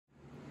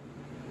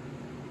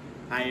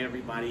Hi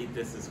everybody,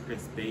 this is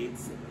Chris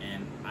Bates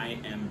and I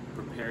am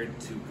prepared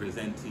to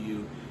present to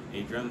you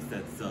a drum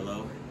set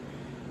solo,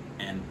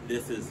 and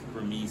this is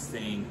for me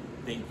saying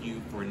thank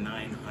you for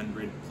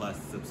 900 plus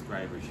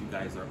subscribers. You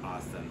guys are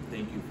awesome.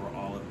 Thank you for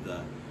all of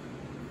the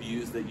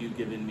views that you've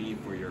given me,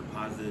 for your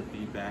positive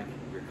feedback,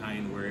 your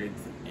kind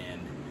words, and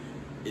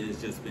it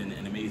has just been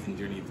an amazing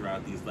journey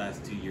throughout these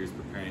last 2 years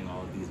preparing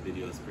all of these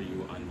videos for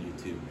you on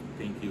YouTube.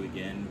 Thank you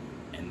again,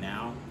 and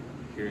now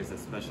here is a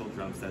special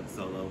drum set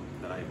solo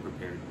that I have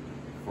prepared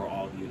for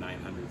all of you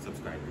 900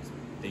 subscribers.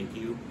 Thank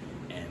you,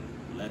 and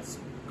let's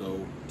go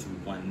to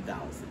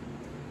 1,000.